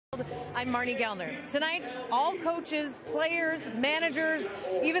I'm Marnie Gellner. Tonight, all coaches, players, managers,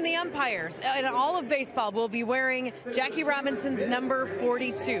 even the umpires, and all of baseball will be wearing Jackie Robinson's number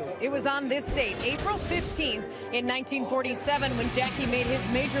 42. It was on this date, April 15th in 1947, when Jackie made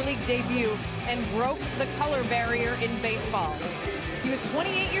his major league debut and broke the color barrier in baseball. He was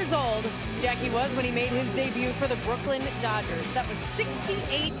 28 years old, Jackie was, when he made his debut for the Brooklyn Dodgers. That was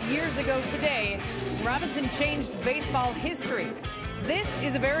 68 years ago today. Robinson changed baseball history. This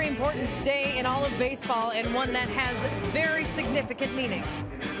is a very important day in all of baseball, and one that has very significant meaning.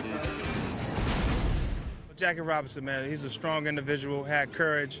 Jackie Robinson, man, he's a strong individual, had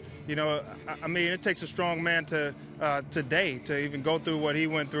courage. You know, I mean, it takes a strong man today to even go through what he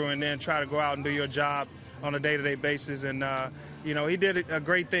went through and then try to go out and do your job on a day-to-day basis. And, you know, he did a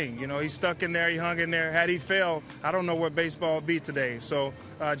great thing. You know, he stuck in there, he hung in there. Had he failed, I don't know where baseball would be today. So,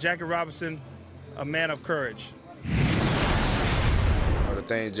 Jackie Robinson, a man of courage. The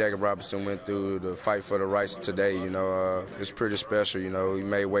things Jackie Robinson went through to fight for the rights today, you know, it's pretty special. You know, he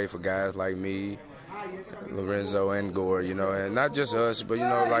made way for guys like me, Lorenzo, and Gore, you know, and not just us, but, you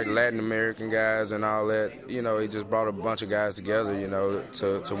know, like Latin American guys and all that. You know, he just brought a bunch of guys together, you know,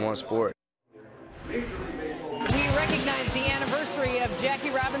 to one sport. We recognize the anniversary of Jackie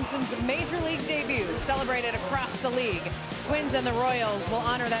Robinson's major league debut, celebrated across the league. Twins and the Royals will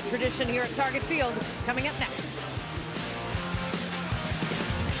honor that tradition here at Target Field, coming up next.